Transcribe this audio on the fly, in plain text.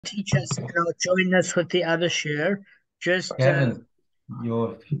Teach us, join us with the other share. Just Gavin,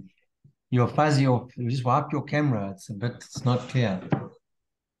 you're fuzzy off. You just wipe your camera. It's not clear.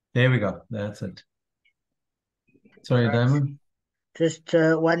 There we go. That's it. Sorry, Damon. just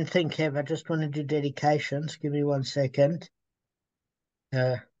one thing, Kev. I just want to do dedications. Give me 1 second.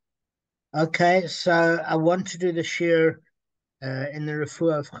 Okay, so I want to do the share in the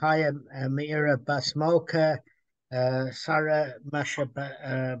refuah of Chaya Meira Bas Malka, Sarah Masha,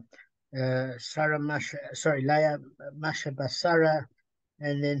 Sarah Masha, sorry, Leah Masha Basara,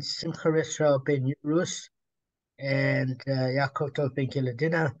 and then Simcha Israel ben Rus, and Yaakov Tov ben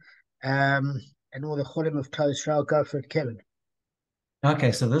Giladina, and all the Cholim of Klal Israel. Go for it, Kevin.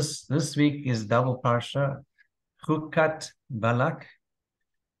 Okay, so this week is double parsha, Chukat Balak.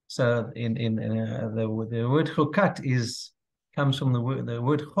 So the word Chukat comes from the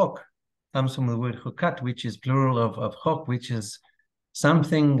word Chok, comes from the word Chukat, which is plural of Chok, which is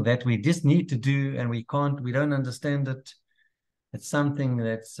something that we just need to do and we don't understand it. It's something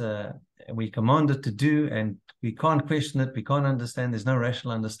that's we commanded to do, and we can't question it. We can't understand. There's no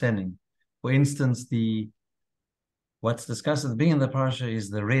rational understanding. For instance, what's discussed at the beginning of the parasha is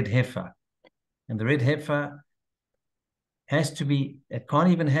the red heifer, and the red heifer has to be. It can't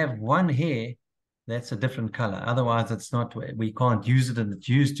even have one hair that's a different color. Otherwise, it's not. We can't use it, and it's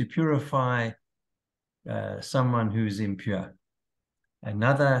used to purify someone who's impure.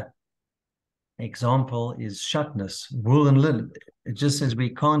 Another example is shatnez, wool and linen. It just says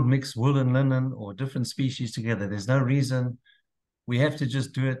we can't mix wool and linen or different species together. There's no reason. We have to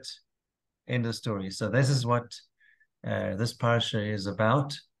just do it. End of story. So this is what this parasha is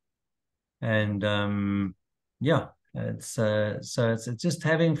about. And yeah, it's just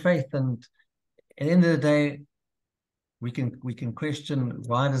having faith. And at the end of the day, we can question,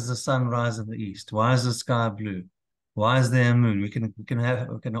 why does the sun rise in the east? Why is the sky blue? Why is there a moon? We can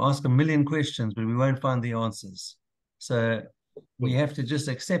ask a million questions, but we won't find the answers. So we have to just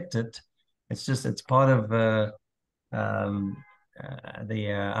accept it. It's part of the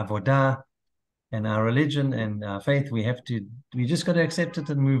avodah and our religion and our faith. We just got to accept it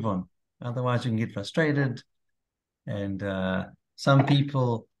and move on. Otherwise, you can get frustrated. And some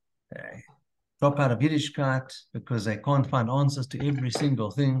people drop out of Yiddishkeit because they can't find answers to every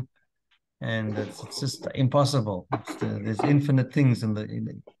single thing. And it's just impossible. There's infinite things in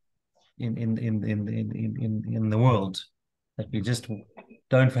the world that we just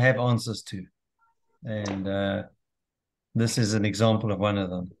don't have answers to, and this is an example of one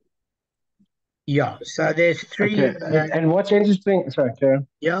of them. Yeah. So there's three. Okay. And what's interesting? Sorry, Karen.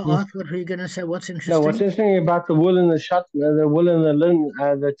 Yeah, Arthur, what were you going to say? What's interesting? No, what's interesting about the wool and the wool and the linen,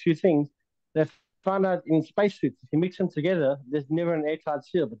 the two things, they found out in spacesuits, if you mix them together, there's never an airtight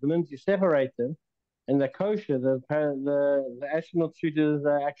seal. But the minute you separate them, and they're kosher, the astronaut suit is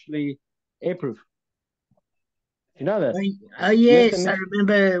actually airproof. You know that? Oh yes, I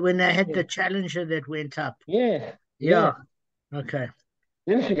remember when they had the Challenger that went up. Yeah. Okay.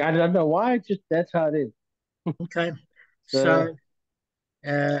 Interesting. I don't know why. Just that's how it is. Okay. So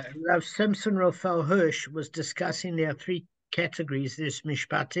Rav Simpson Raphael Hirsch was discussing there are three categories. There's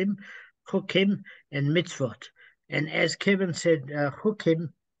mishpatim, chukim, and mitzvot. And as Kevin said,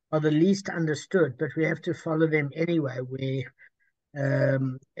 chukim are the least understood, but we have to follow them anyway.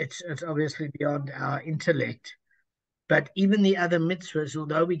 It's obviously beyond our intellect. But even the other mitzvahs,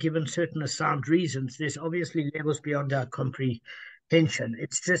 although we're given certain sound reasons, there's obviously levels beyond our comprehension.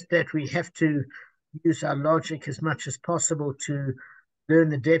 It's just that we have to use our logic as much as possible to learn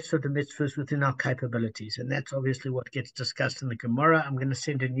the depths of the mitzvahs within our capabilities. And that's obviously what gets discussed in the Gemara. I'm going to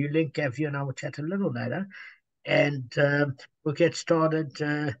send a new link. Gav, you and I will chat a little later. And we'll get started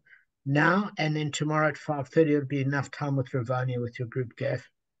now. And then tomorrow at 5:30, it'll be enough time with Ravania with your group, Gav.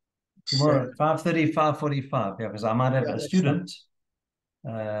 Tomorrow, 5:30, 5:45. Yeah, because I might have a student.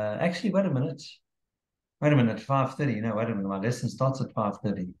 Actually, wait a minute. 5:30. No, wait a minute. My lesson starts at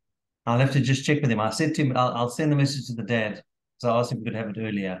 5:30. I'll have to just check with him. I said to him, I'll send a message to the dad. So I asked if we could have it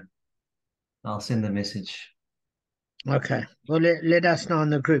earlier. I'll send the message. Okay. Well, let us know in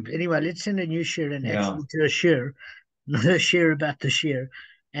the group. Anyway, let's send a new share and actually do a share, not a share about the share.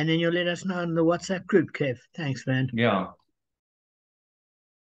 And then you'll let us know in the WhatsApp group, Kev. Thanks, man. Yeah.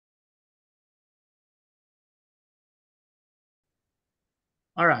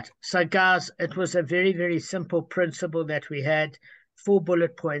 All right. So, guys, it was a very, very simple principle that we had. 4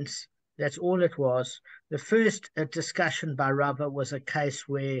 bullet points. That's all it was. The first discussion by Rava was a case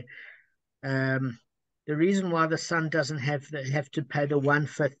where the reason why the son doesn't have to pay the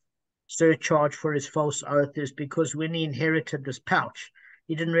 1/5 surcharge for his false oath is because when he inherited this pouch,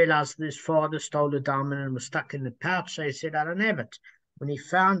 he didn't realize that his father stole a diamond and was stuck in the pouch. So he said, I don't have it. When he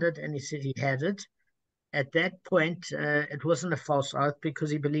found it and he said he had it, at that point, it wasn't a false oath because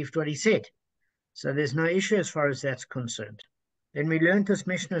he believed what he said. So there's no issue as far as that's concerned. Then we learned this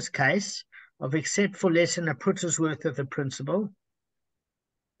Mishnah's case of except for less than a pruta's worth of the principal,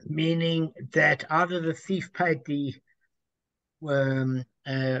 meaning that either the thief paid the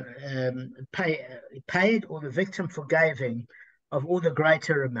paid or the victim forgave him of all the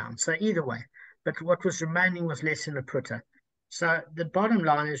greater amount. So either way, but what was remaining was less than a pruta. So the bottom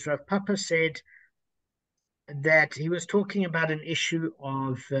line is Rav Papa said that he was talking about an issue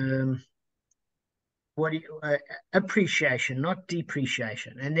of appreciation, not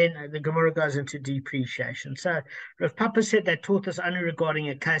depreciation. And then the Gemara goes into depreciation. So Rav Papa said that taught us only regarding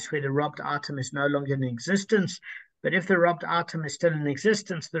a case where the robbed item is no longer in existence. But if the robbed item is still in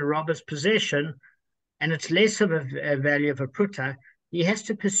existence, the robber's possession, and it's less of a value of a pruta, he has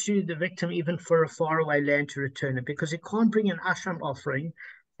to pursue the victim even for a faraway land to return it, because he can't bring an ashram offering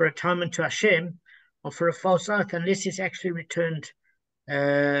for atonement to Hashem or for a false oath unless he's actually returned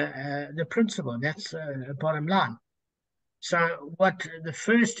the principal. That's the bottom line. So what the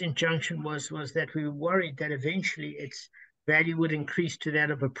first injunction was that we were worried that eventually its value would increase to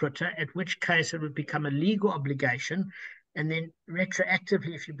that of a pruta, at which case it would become a legal obligation, and then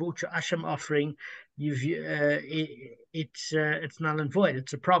retroactively, if you bought your asham offering, it's null and void.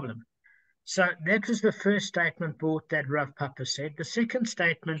 It's a problem. So that was the first statement brought that Rav Papa said. The second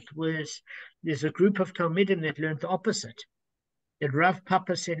statement was there's a group of Talmudim that learned the opposite. That Rav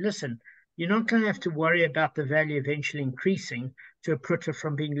Papa said, listen, you're not going to have to worry about the value eventually increasing to a pruta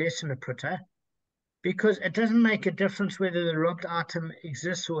from being less than a pruta, because it doesn't make a difference whether the robbed item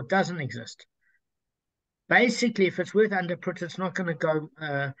exists or doesn't exist. Basically, if it's worth under pruta, it's not going to go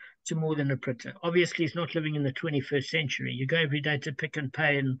to more than a pruta. Obviously, it's not living in the 21st century. You go every day to pick and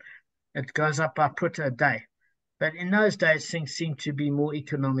pay, and it goes up by pruta a day. But in those days, things seem to be more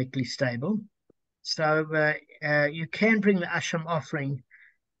economically stable. So you can bring the ashram offering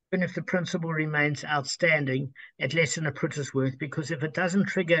even if the principal remains outstanding at less than a pruta's worth, because if it doesn't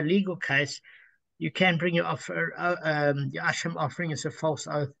trigger a legal case, you can bring your ashram offering as a false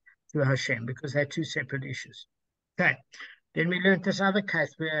oath to Hashem, because they're two separate issues. Okay, then we learned this other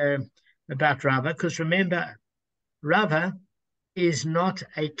case about Rava, because remember, Rava is not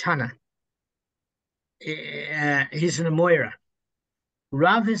a Tana. He's an Amoira.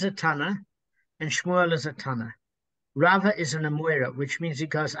 Rav is a Tana, and Shmuel is a Tana. Rava is an Amoira, which means he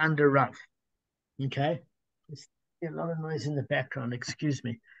goes under Rav. Okay? There's a lot of noise in the background, excuse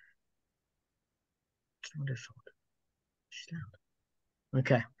me.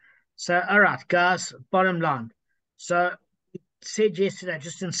 Okay. So, all right, guys, bottom line. So, we said yesterday,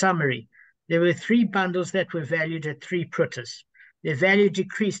 just in summary, there were 3 bundles that were valued at 3 prutas. Their value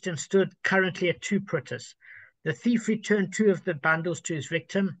decreased and stood currently at 2 prutas. The thief returned 2 of the bundles to his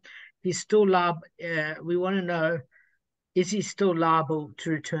victim. He's still liable. We want to know, is he still liable to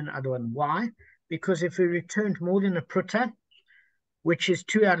return the other one? Why? Because if he returned more than a pruta, which is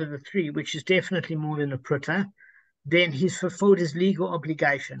 2 out of the 3, which is definitely more than a pruta, then he's fulfilled his legal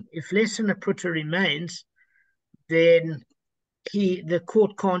obligation. If less than a pruta remains, then the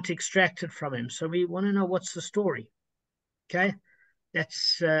court can't extract it from him. So we want to know what's the story. Okay,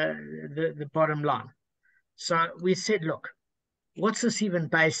 that's the bottom line. So we said, look, what's this even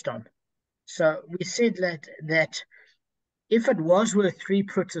based on? So we said that if it was worth 3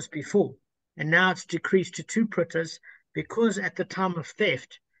 prutas before, and now it's decreased to 2 prutas, because at the time of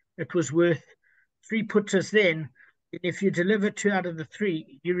theft, it was worth 3 prutas then, if you deliver 2 out of the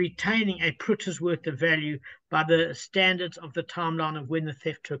 3, you're retaining a pruta's worth of value by the standards of the timeline of when the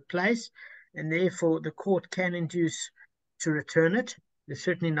theft took place, and therefore the court can induce to return it. There's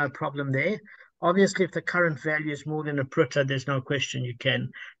certainly no problem there. Obviously, if the current value is more than a pruta, there's no question you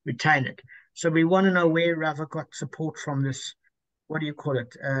can retain it. So we want to know where Rava got support from this, what do you call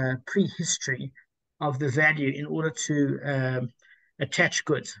it, prehistory of the value in order to attach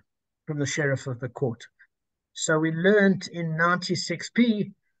goods from the sheriff of the court. So we learned in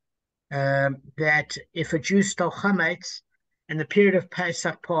 96p that if a Jew stole chametz and the period of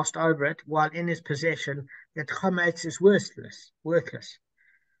Pesach passed over it while in his possession, that chametz is worthless.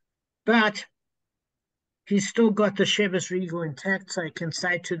 But he's still got the Shevis regal intact, so he can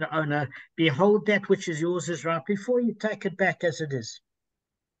say to the owner, behold, that which is yours is right before you take it back as it is.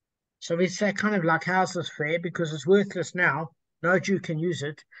 So we say kind of like, how's this fair? Because it's worthless now. No Jew can use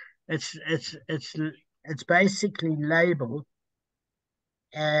it. It's basically labeled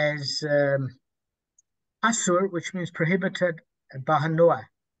as asur, which means prohibited, bahanoah,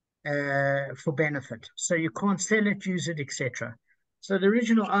 for benefit. So you can't sell it, use it, etc. So the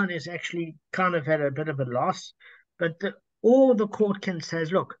original owners actually kind of had a bit of a loss, but Or the court can say,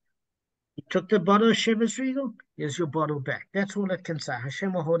 look, you took the bottle of Shevis Regal, here's your bottle back. That's all it can say.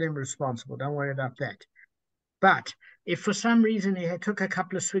 Hashem will hold him responsible. Don't worry about that. But if for some reason he took a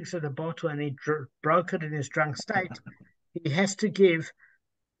couple of swigs of the bottle and he broke it in his drunk state, he has to give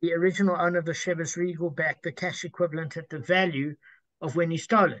the original owner of the Shevis Regal back the cash equivalent at the value of when he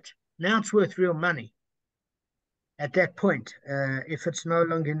stole it. Now it's worth real money at that point, if it's no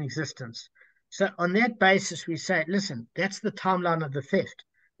longer in existence. So on that basis, we say, listen, that's the timeline of the theft.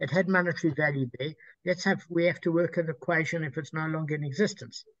 It had monetary value there. We have to work an equation if it's no longer in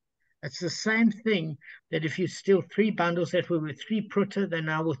existence. It's the same thing that if you steal 3 bundles that were worth 3 pruta, they're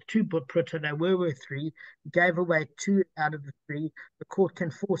now worth 2 pruta, they were worth 3, gave away 2 out of the 3, the court can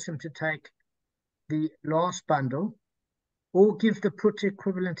force him to take the last bundle or give the pruta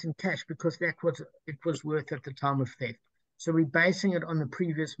equivalent in cash because it was worth at the time of theft. So we're basing it on the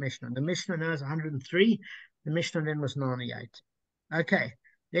previous Mishnah. The Mishnah now is 103, the Mishnah then was 98. Okay,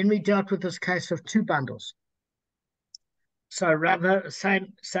 then we dealt with this case of 2 bundles. So Rava,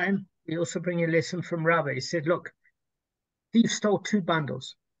 same. We also bring a lesson from Rava. He said, look, thief stole 2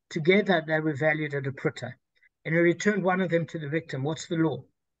 bundles. Together they were valued at a pruta. And he returned one of them to the victim. What's the law?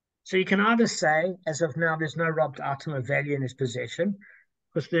 So you can either say, as of now, there's no robbed item of value in his possession,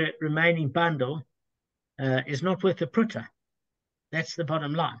 because the remaining bundle is not worth a pruta. That's the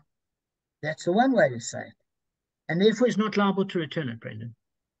bottom line. That's the one way to say it. And therefore he's not liable to return it, Brendan.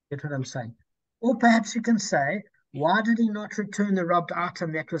 That's what I'm saying. Or perhaps you can say, why did he not return the robbed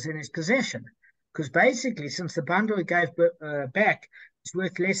item that was in his possession? Because basically, since the bundle he gave back is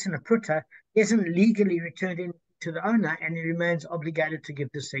worth less than a pruta, he hasn't legally returned it to the owner and he remains obligated to give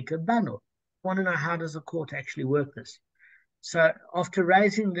the second bundle. I want to know, how does the court actually work this? So after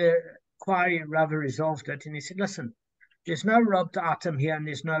raising the inquiry, Rava resolved it and he said, listen, there's no robbed item here and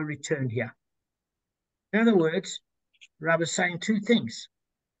there's no return here. In other words, Rava's saying 2 things.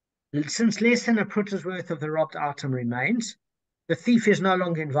 Since less than a pruta's worth of the robbed item remains, the thief is no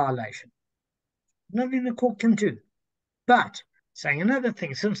longer in violation. Nothing the court can do. But, saying another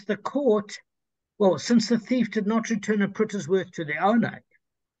thing, since the thief did not return a pruta's worth to the owner,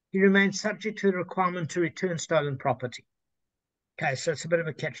 he remains subject to the requirement to return stolen property. Okay, so it's a bit of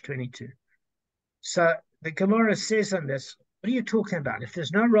a catch-22. So the Gemara says on this, what are you talking about? If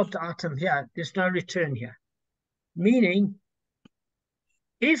there's no robbed item here, there's no return here. Meaning,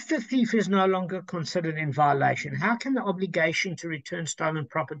 if the thief is no longer considered in violation, how can the obligation to return stolen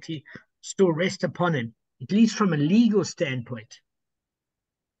property still rest upon him, at least from a legal standpoint?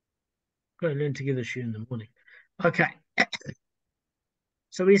 Got to learn to give a shoe in the morning. Okay.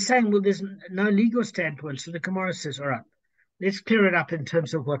 So we're saying, well, there's no legal standpoint. So the Gemara says, all right, let's clear it up in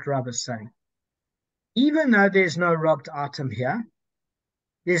terms of what Rav is saying. Even though there's no robbed item here,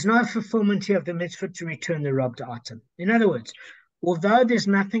 there's no fulfillment here of the mitzvah to return the robbed item. In other words, although there's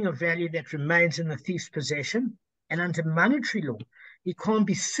nothing of value that remains in the thief's possession, and under monetary law, he can't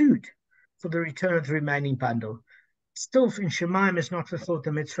be sued for the return of the remaining bundle, still in Shemaim has not fulfilled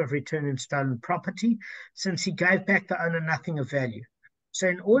the mitzvah of returning stolen property, since he gave back the owner nothing of value. So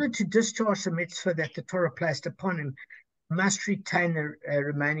in order to discharge the mitzvah that the Torah placed upon him, he must retain the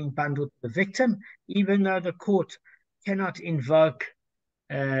remaining bundle to the victim, even though the court cannot invoke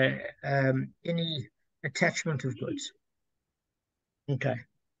any attachment of goods. Okay.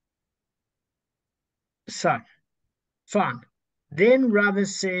 So, fine. Then Rava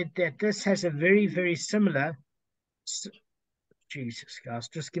said that this has a very, very similar... Jesus, guys,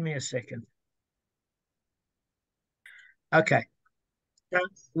 just give me a second. Okay. So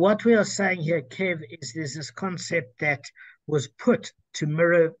what we are saying here, Kev, is there's this concept that was put to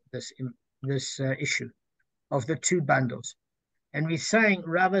mirror this issue of the 2 bundles. And we're saying,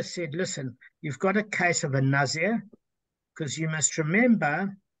 Rava said, listen, you've got a case of a Nazir, because you must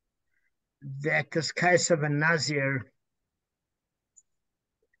remember that this case of a Nazir,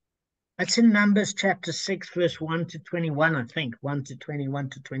 it's in Numbers chapter 6, verse 1 to 21, I think, 1 to 21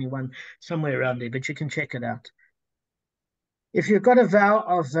 to 21, somewhere around there, but you can check it out. If you've got a vow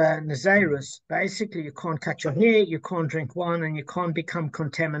of Nazirus, basically you can't cut your hair, you can't drink wine, and you can't become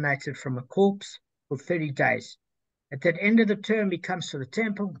contaminated from a corpse for 30 days. At that end of the term, he comes to the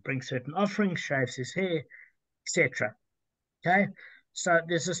temple, brings certain offerings, shaves his hair, etc. Okay, so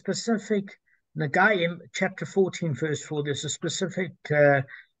there's a specific, Nagayim, chapter 14, verse 4, there's a specific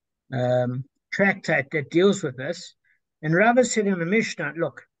tractate that deals with this. And Rava said in the Mishnah,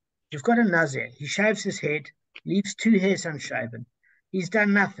 look, you've got a Nazir, he shaves his head, leaves 2 hairs unshaven. He's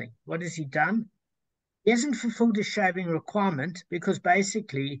done nothing. What has he done? He hasn't fulfilled his shaving requirement, because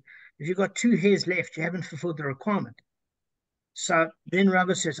basically, if you've got 2 hairs left, you haven't fulfilled the requirement. So then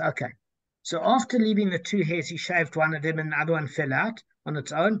Rava says, okay, So after leaving the two hairs, he shaved one of them and the other one fell out on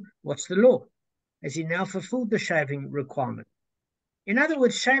its own. What's the law? Has he now fulfilled the shaving requirement? In other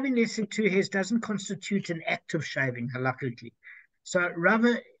words, shaving less than two hairs doesn't constitute an act of shaving, halakhically. So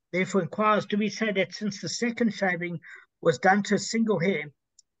Rava therefore inquires, do we say that since the second shaving was done to a single hair,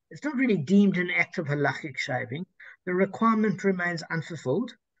 it's not really deemed an act of halakhic shaving, the requirement remains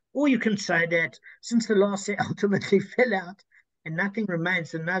unfulfilled? Or you can say that since the last hair ultimately fell out and nothing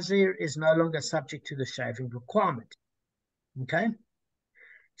remains, the Nazir is no longer subject to the shaving requirement. Okay?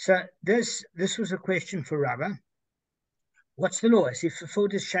 So this was a question for Rava. What's the law? Has he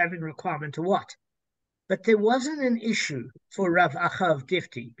fulfilled his shaving requirement or what? But there wasn't an issue for Rav Acha of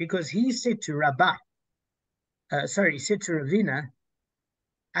Difti, because he said to he said to Ravina,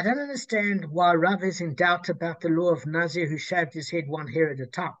 I don't understand why Rav is in doubt about the law of Nazir who shaved his head one hair at a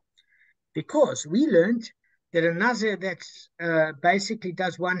time. Because we learned that a Nazir that basically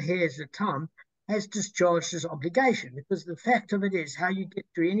does one hair at a time has discharged his obligation, because the fact of it is how you get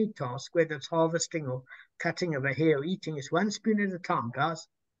through any task, whether it's harvesting or cutting of a hair or eating, is one spoon at a time, guys.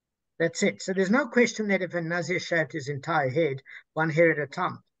 That's it. So there's no question that if a Nazir shaved his entire head one hair at a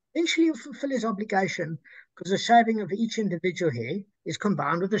time, eventually he'll fulfill his obligation, because the shaving of each individual hair is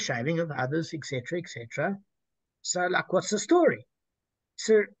combined with the shaving of others, etc., etc. So, like, what's the story?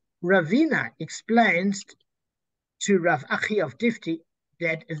 So Ravina explains to Rav Achi of Difti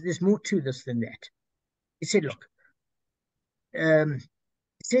that there's more to this than that. He said, look, he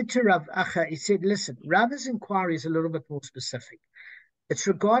said to Rav Acha, he said, listen, Rav's inquiry is a little bit more specific. It's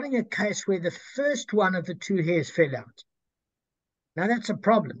regarding a case where the first one of the two hairs fell out. Now that's a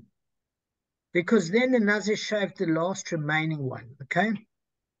problem, because then the Nazir shaved the last remaining one, okay?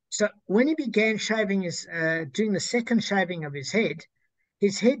 So when he began shaving doing the second shaving of his head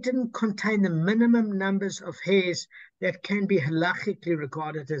didn't contain the minimum numbers of hairs that can be halachically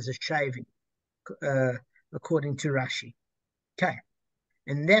regarded as a shaving, according to Rashi. Okay,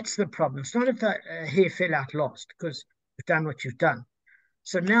 and that's the problem. It's not if the hair fell out last, because you've done what you've done.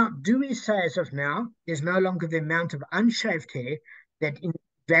 So now, do we say as of now, there's no longer the amount of unshaved hair that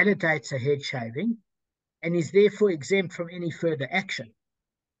invalidates a head shaving and is therefore exempt from any further action?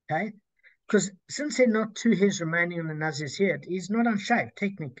 Okay? Because since there are not two hairs remaining on the Nazir's head, he's not unshaved,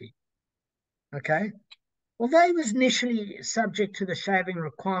 technically. Okay? Although he was initially subject to the shaving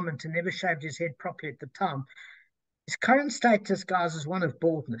requirement and never shaved his head properly at the time, his current status, guys, is one of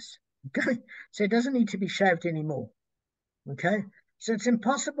baldness. Okay? So he doesn't need to be shaved anymore. Okay? So it's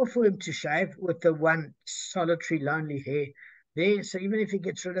impossible for him to shave with the one solitary, lonely hair there. So even if he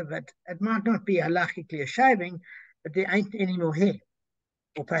gets rid of it, it might not be halachically a shaving, but there ain't any more hair.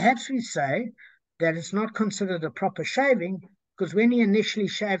 Or perhaps we say that it's not considered a proper shaving, because when he initially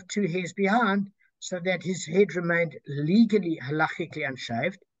shaved two hairs behind, so that his head remained legally halachically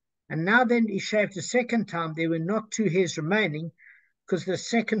unshaved, and now then he shaved the second time, there were not two hairs remaining, because the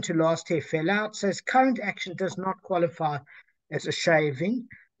second to last hair fell out. So his current action does not qualify as a shaving.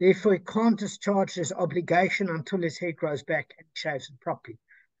 Therefore, he can't discharge his obligation until his hair grows back and shaves it properly.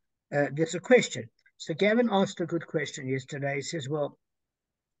 There's a question. So Gavin asked a good question yesterday. He says, well,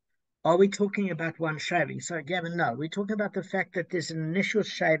 are we talking about one shaving? So Gavin, no. We're talking about the fact that there's an initial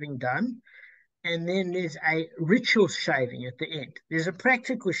shaving done, and then there's a ritual shaving at the end. There's a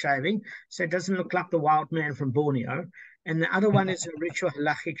practical shaving, so it doesn't look like the wild man from Borneo. And the other one is a ritual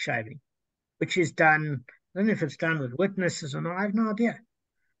halachic shaving, which is done, I don't know if it's done with witnesses or not, I have no idea.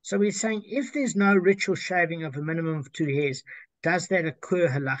 So we're saying if there's no ritual shaving of a minimum of two hairs, does that occur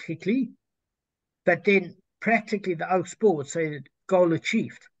halachically? But then practically the oak sport, so goal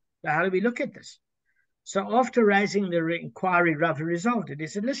achieved. So how do we look at this? So after raising the inquiry, Rav resolved it. He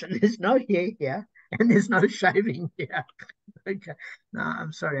said, listen, there's no hair here and there's no shaving here. Okay. No,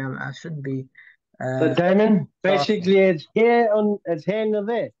 I'm sorry, I shouldn't be. So Damon, basically it's here nor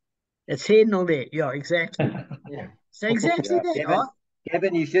there. It's here nor there. Yeah, exactly. Yeah. So exactly that.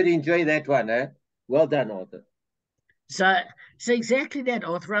 Kevin, you should enjoy that one, eh? Well done, Arthur. So exactly that,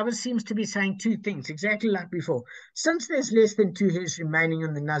 Arthur. Rav seems to be saying two things, exactly like before. Since there's less than two hairs remaining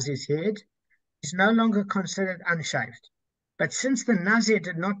on the Nazir's head, is no longer considered unshaved. But since the Nazir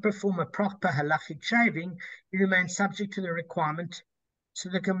did not perform a proper halachic shaving, he remains subject to the requirement. So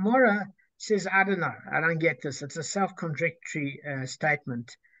the Gemara says, I don't know, I don't get this. It's a self-contradictory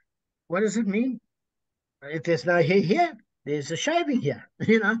statement. What does it mean? If there's no hair here, there's a shaving here,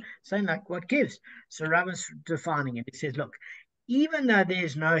 saying like what gives. So Rav is defining it. He says, look, even though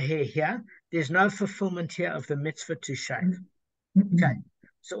there's no hair here, there's no fulfillment here of the mitzvah to shave. Okay.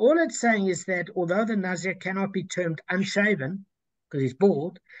 So all it's saying is that although the Nazir cannot be termed unshaven, because he's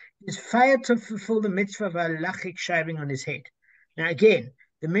bald, he's failed to fulfill the mitzvah of a halachic shaving on his head. Now again,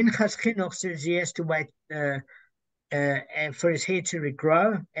 The Minchas Chinuch says he has to wait for his hair to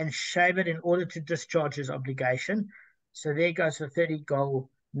regrow and shave it in order to discharge his obligation. So there goes the 30 goal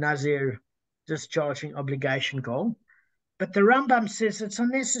Nazir discharging obligation goal. But the Rambam says it's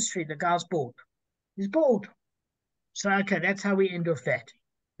unnecessary. The guy's bald. He's bald. So, okay, that's how we end off that.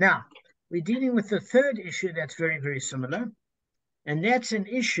 Now, we're dealing with the third issue that's very, very similar. And that's an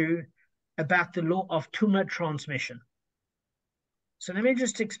issue about the law of tumah transmission. So let me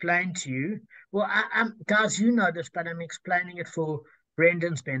just explain to you. Well, guys, you know this, but I'm explaining it for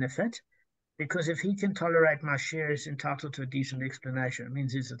Brendan's benefit, because if he can tolerate my share, he's entitled to a decent explanation. It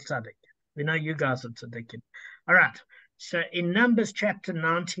means he's a tzaddik. We know you guys are tzaddikim. All right. So in Numbers chapter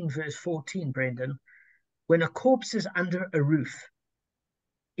 19, verse 14, Brendan, when a corpse is under a roof,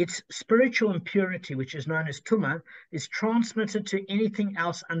 its spiritual impurity, which is known as tumah, is transmitted to anything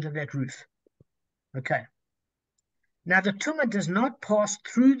else under that roof. Okay. Now, the tumah does not pass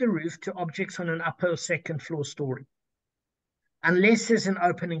through the roof to objects on an upper or second floor story, unless there's an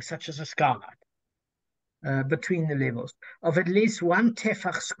opening such as a skylight between the levels of at least 1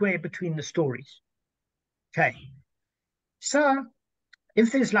 tefach square between the stories. Okay. So,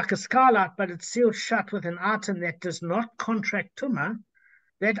 if there's like a skylight, but it's sealed shut with an item that does not contract tumah,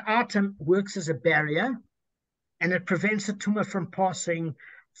 that item works as a barrier, and it prevents the tumah from passing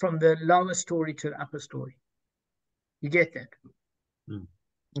from the lower story to the upper story. You get that? Mm.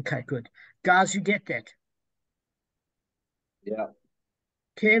 Okay, good. Guys, you get that? Yeah.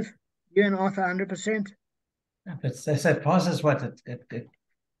 Kev, you and Arthur 100%? But they say passes what it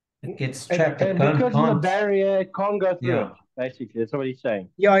gets trapped. Because of the barrier, it can't go through it, basically. That's what he's saying.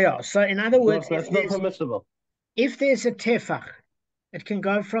 Yeah. So in other words, It's not permissible. If there's a tefach, it can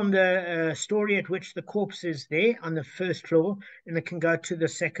go from the story at which the corpse is there on the first floor, and it can go to the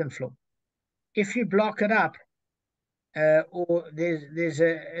second floor. If you block it up, or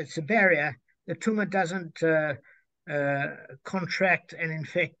it's a barrier, the tumah doesn't contract and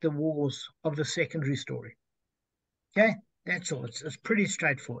infect the walls of the secondary story. Okay, that's all. It's pretty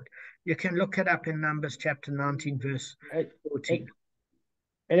straightforward. You can look it up in Numbers chapter 19, verse 14.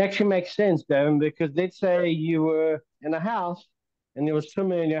 It actually makes sense, Damon, because let's say you were in a house and there was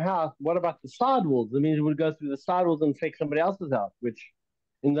tumah in your house. What about the sidewalls? That means it would go through the sidewalls and infect somebody else's house, which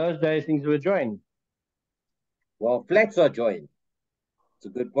in those days things were joined. Well, flats are joined. It's a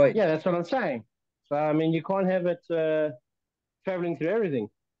good point. Yeah, that's what I'm saying. So, I mean, you can't have it traveling through everything.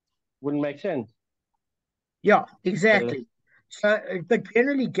 Wouldn't make sense. Yeah, exactly. So, but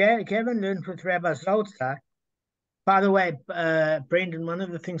generally, Gavin learned with Rabbi Zoltar. By the way, Brendan, one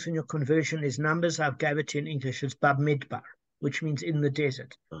of the things in your conversion is numbers. I've gave it to you in English. It's Bab Midbar, which means in the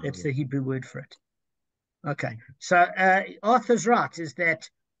desert. That's the Hebrew word for it. Okay. So Arthur's right, is that,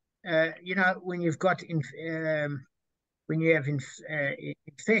 when you've got when you have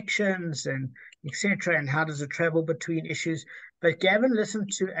infections and etc., and how does it travel between issues. But Gavin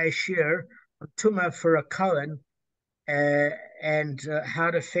listened to a shir on tumah for a Kohen, and how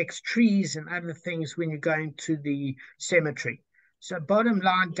it affects trees and other things when you're going to the cemetery. So bottom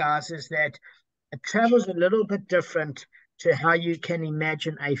line, guys, is that it travels a little bit different to how you can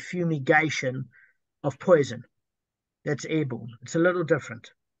imagine a fumigation of poison that's airborne. It's a little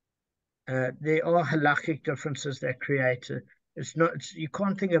different. There are halachic differences that create you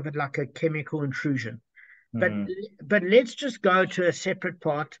can't think of it like a chemical intrusion. But let's just go to a separate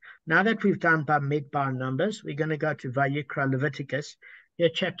part. Now that we've done by Midbar numbers, we're going to go to Vayikra Leviticus, here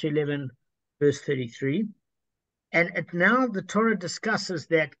chapter 11, verse 33. And now the Torah discusses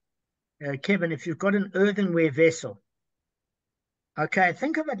that, Kevin, if you've got an earthenware vessel, okay,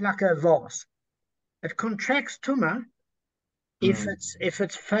 think of it like a vase. It contracts tumah if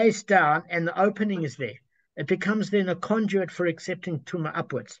it's face down and the opening is there. It becomes then a conduit for accepting tumah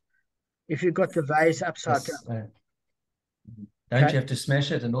upwards. If you've got the vase upside down. Don't you have to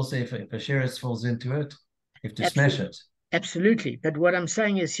smash it? And also if a sheretz falls into it, you have to smash it. Absolutely. But what I'm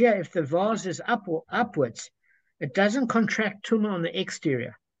saying is here, if the vase is upwards, it doesn't contract tumah on the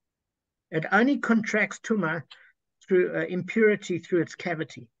exterior. It only contracts tumah through impurity through its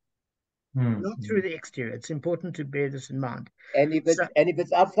cavity, not through the exterior. It's important to bear this in mind. And if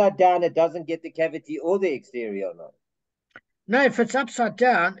it's upside down, it doesn't get the cavity or the exterior, no? No, if it's upside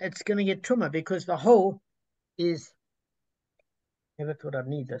down, it's going to get tumah because the hole is. Never thought I'd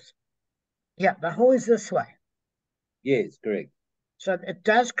need this. Yeah, the hole is this way. Yes, correct. So it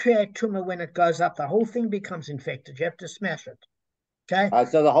does create tumah when it goes up. The whole thing becomes infected. You have to smash it. Okay.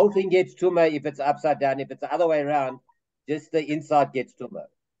 So the whole thing gets tumah if it's upside down. If it's the other way around, just the inside gets tumah.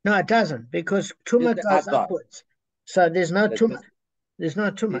 No, it doesn't, because tumah goes upwards. So there's no tumah. There's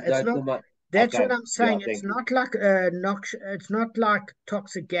no tumah. That's Okay. what I'm saying. Yeah, It's thank you. not like it's not like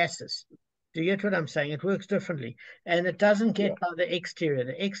toxic gases. Do you get what I'm saying? It works differently, and it doesn't Yeah. get by the exterior.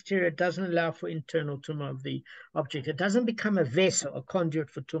 The exterior doesn't allow for internal tumor of the object. It doesn't become a vessel, a conduit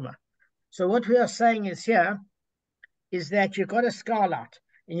for tumor. So what we are saying is here is that you've got a skylight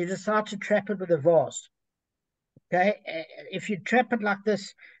and you decide to trap it with a vase. Okay, if you trap it like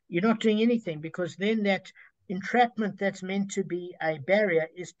this, you're not doing anything, because then that entrapment that's meant to be a barrier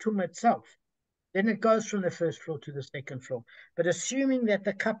is tumor itself. Then it goes from the first floor to the second floor. But assuming that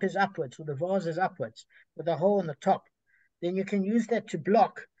the cup is upwards or the vase is upwards with a hole in the top, then you can use that to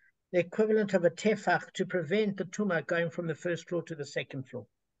block the equivalent of a tefach to prevent the tumor going from the first floor to the second floor.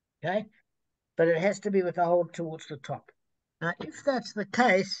 Okay, but it has to be with a hole towards the top. Now, if that's the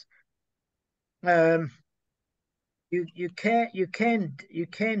case, you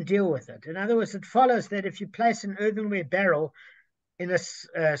can deal with it. In other words, it follows that if you place an earthenware barrel in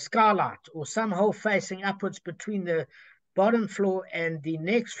a skylight or some hole facing upwards between the bottom floor and the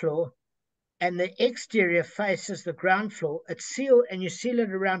next floor, and the exterior faces the ground floor, it's sealed, and you seal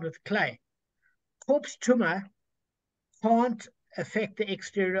it around with clay. Corpse tumor can't affect the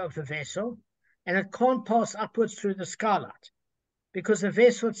exterior of the vessel, and it can't pass upwards through the skylight because the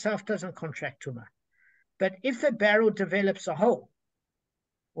vessel itself doesn't contract tumor. But if the barrel develops a hole,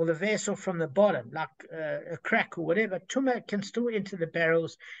 or the vessel from the bottom, like a crack or whatever, tumor can still enter the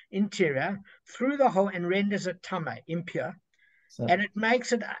barrel's interior through the hole and renders it tame, impure, and it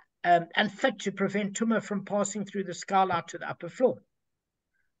makes it unfit to prevent tumor from passing through the skylight to the upper floor.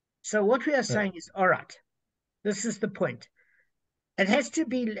 So what we are saying is, all right, this is the point. It has to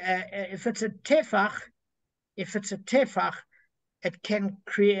be, if it's a tefach, it can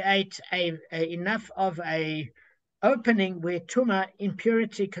create enough of a opening where tumor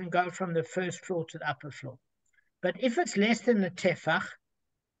impurity can go from the first floor to the upper floor. But if it's less than the tefach,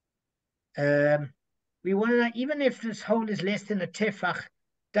 we want to know, even if this hole is less than a tefach,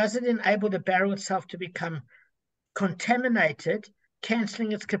 does it enable the barrel itself to become contaminated,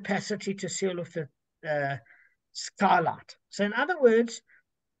 cancelling its capacity to seal off the skylight? So in other words,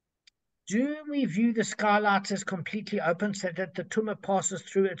 do we view the skylight as completely open so that the tumor passes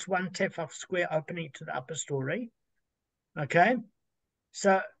through its one tefach square opening to the upper story? Okay,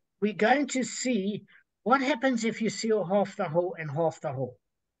 so we're going to see what happens if you seal half the hole and half the hole.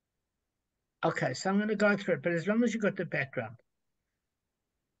 Okay, so I'm going to go through it, but as long as you've got the background.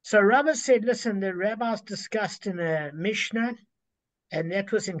 So Rabbi said, listen, the rabbis discussed in a Mishnah, and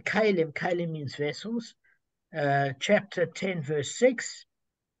that was in Kalim. Kalim means vessels, chapter 10, verse 6.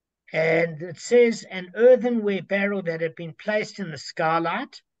 And it says, an earthenware barrel that had been placed in the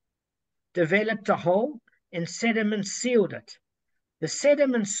skylight developed a hole, and sediment sealed it. The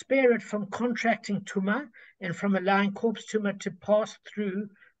sediment spare it from contracting tumor and from allowing corpse tumor to pass through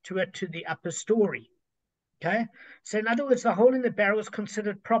to it to the upper story. Okay, so in other words, the hole in the barrel is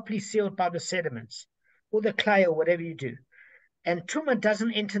considered properly sealed by the sediments or the clay or whatever you do, and tumor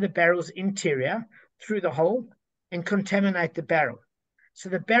doesn't enter the barrel's interior through the hole and contaminate the barrel. So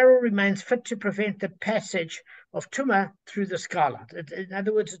the barrel remains fit to prevent the passage of tumor through the skylight. In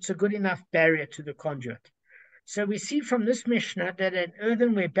other words, it's a good enough barrier to the conduit. So we see from this Mishnah that an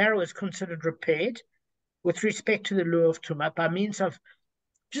earthenware barrel is considered repaired with respect to the lure of tumor by means of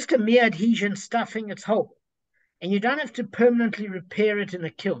just a mere adhesion stuffing its hole. And you don't have to permanently repair it in a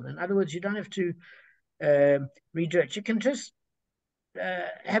kiln. In other words, you don't have to redo it. You can just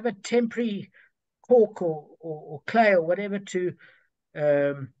have a temporary cork or clay or whatever to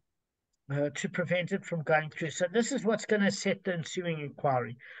prevent it from going through. So this is what's going to set the ensuing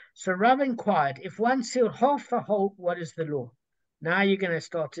inquiry. So Rav inquired, if one sealed half the hole, what is the law? Now you're going to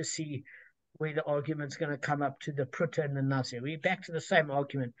start to see where the argument's going to come up to the Pruta and the Nazir. We're back to the same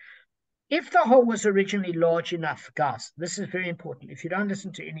argument. If the hole was originally large enough, guys, this is very important. If you don't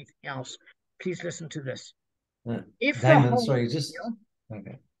listen to anything else, please listen to this. If Damon, the hole, sorry, just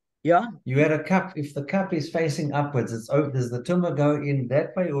okay. Yeah. You had a cup. If the cup is facing upwards, it's open. Does the tumor go in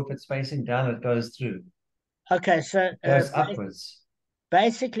that way, or if it's facing down, it goes through? Okay, so it goes upwards.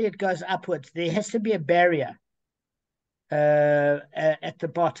 Basically, it goes upwards. There has to be a barrier at the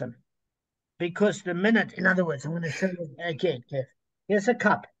bottom, because the minute, in other words, I'm going to show you again, Kev. Here's a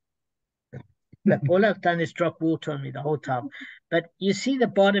cup. Look, all I've done is drop water on me the whole time. But you see the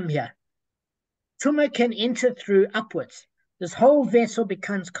bottom here. Tumor can enter through upwards. This whole vessel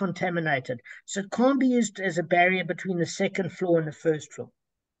becomes contaminated. So it can't be used as a barrier between the second floor and the first floor.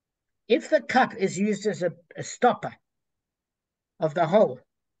 If the cup is used as a stopper of the hole,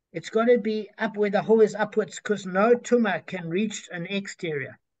 it's got to be up where the hole is upwards, because no tumor can reach an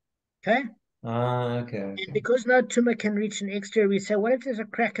exterior. Okay? Okay. And because no tumor can reach an exterior, we say, what if there's a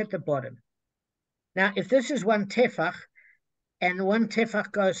crack at the bottom? Now, if this is one tefach and one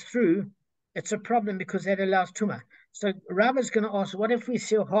tefach goes through, it's a problem because that allows tumah. So Rav is going to ask, what if we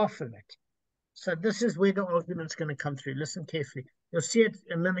seal half of it? So this is where the argument's going to come through. Listen carefully. You'll see it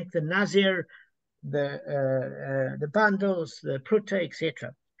mimic the nazir, the bundles, the prutta,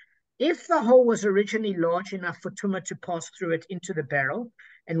 etc. If the hole was originally large enough for tumah to pass through it into the barrel,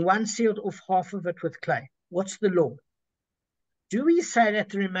 and one sealed off half of it with clay, what's the law? Do we say that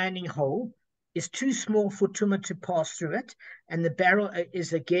the remaining hole is too small for tumah to pass through it, and the barrel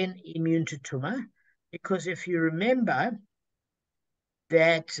is again immune to tumah? Because if you remember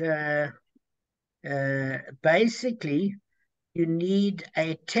that basically you need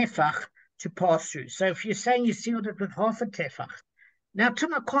a tefach to pass through. So if you're saying you sealed it with half a tefach, now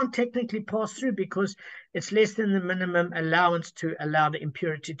tumah can't technically pass through because it's less than the minimum allowance to allow the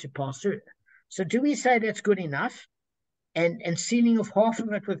impurity to pass through. So do we say that's good enough? And sealing of half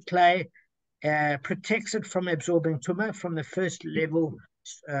of it with clay protects it from absorbing tumah from the first level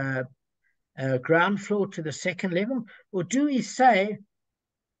ground floor to the second level? Or do we say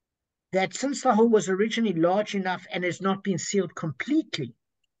that since the hole was originally large enough and has not been sealed completely,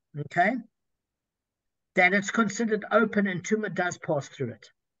 okay, that it's considered open and tumah does pass through it?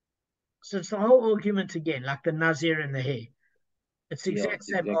 So it's the whole argument again, like the nazir and the hair. It's the exact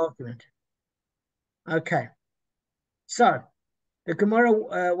same argument. Okay. So the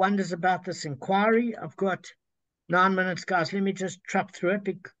Gemara wonders about this inquiry. I've got 9 minutes, guys. Let me just trap through it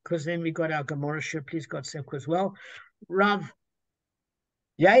because then we got our Gemara shir. Please God simple as well. Rav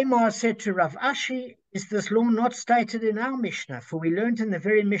Yaimar said to Rav Ashi, is this law not stated in our Mishnah? For we learned in the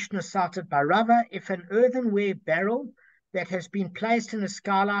very Mishnah cited by Rava, if an earthenware barrel that has been placed in a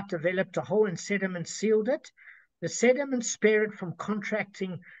skylight developed a hole and sediment sealed it, the sediment spare it from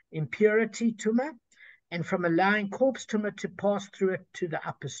contracting impurity, tumah, and from allowing corpse tumah to pass through it to the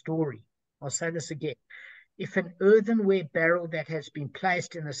upper story. I'll say this again. If an earthenware barrel that has been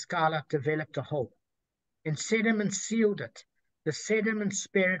placed in a skylight developed a hole and sediment sealed it, the sediment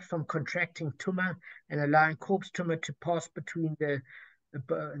spare it from contracting tumah and allowing corpse tumah to pass between the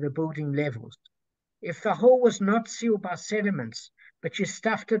building levels. If the hole was not sealed by sediments, but you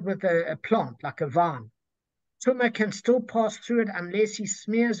stuffed it with a plant, like a vine, tumah can still pass through it unless he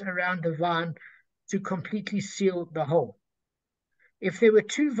smears around the vine to completely seal the hole. If there were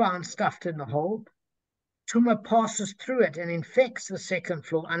 2 vines stuffed in the hole, tumah passes through it and infects the second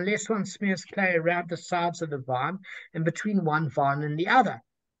floor unless one smears clay around the sides of the vine and between one vine and the other.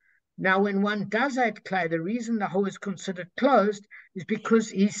 Now, when one does add clay, the reason the hole is considered closed is because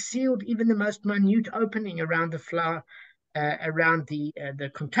he's sealed even the most minute opening around the flower, around the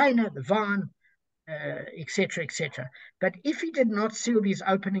container, the vine, etc., etc. But if he did not seal these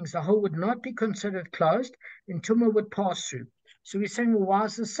openings, the hole would not be considered closed and tumah would pass through. So we're saying, well, why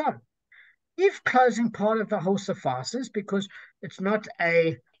is this so? If closing part of the hole suffices, because it's not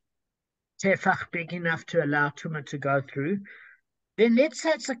a tefach big enough to allow tumah to go through, then let's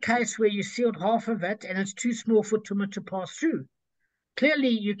say it's a case where you sealed half of it and it's too small for tumah to pass through. Clearly,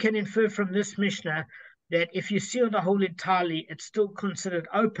 you can infer from this Mishnah that if you seal the hole entirely, it's still considered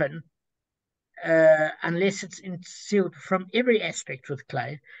open, unless it's sealed from every aspect with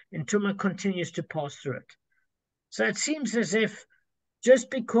clay, and tumah continues to pass through it. So it seems as if just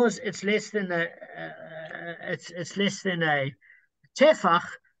because it's less than a tefach,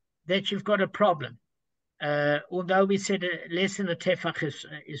 that you've got a problem. Although we said less than a tefach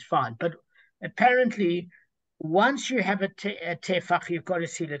is fine, but apparently once you have a tefach, you've got to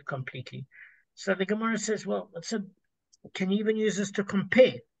seal it completely. So the Gemara says, well, can you even use this to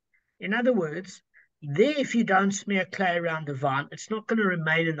compare? In other words, there, if you don't smear clay around the vine, it's not going to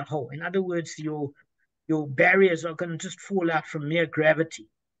remain in the hole. In other words, your barriers are going to just fall out from mere gravity.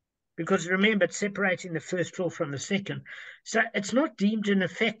 Because remember, it's separating the first floor from the second. So it's not deemed an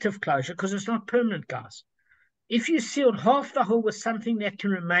effective closure because it's not permanent, guys. If you sealed half the hole with something that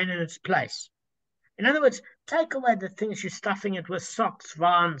can remain in its place, in other words, take away the things you're stuffing it with, socks,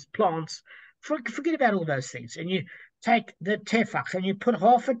 vines, plants, forget about all those things, and you take the tefach and you put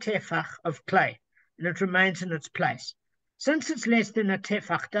half a tefach of clay and it remains in its place. Since it's less than a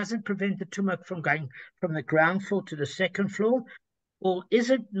tefach, does it prevent the tumah from going from the ground floor to the second floor? Or is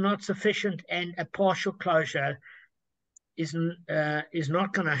it not sufficient and a partial closure is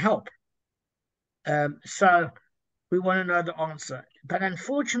not going to help? So we want to know the answer. But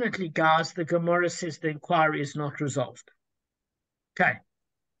unfortunately, guys, the Gemara says the inquiry is not resolved. Okay.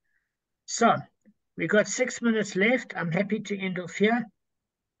 So we've got 6 minutes left. I'm happy to end off here.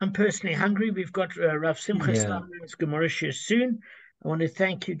 I'm personally hungry. We've got Rav Simcha starting his Gemara shir soon. I want to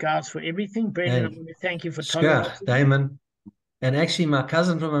thank you guys for everything. Brendan, I want to thank you for Damon. And actually, my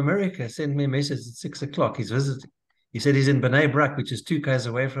cousin from America sent me a message at 6 o'clock. He's visiting. He said he's in Bnei Brak, which is 2 k's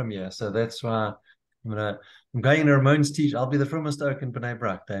away from here. So that's why I'm going to Ramon's teach. I'll be the firmest oak in Bnei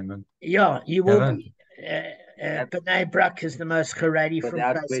Brak, Damon. Yeah, you will Haven't? be. Bnei Brak is the most Haredi from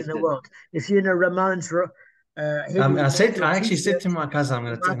Without place in the question. world. If you're in a Ramon's I actually said to my cousin,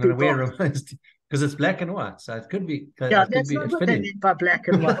 I'm going to wear Ramon's because it's black and white. So it could be, Yeah, it could that's be not what they fitting. meant by black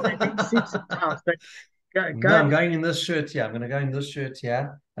and white. They meant suits and ties. But No, I'm going in this shirt here. I'm going to go in this shirt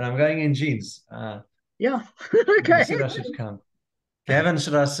here. And I'm going in jeans. Yeah. You Okay. said I should come. Gavin,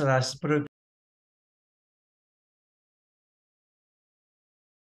 should I put a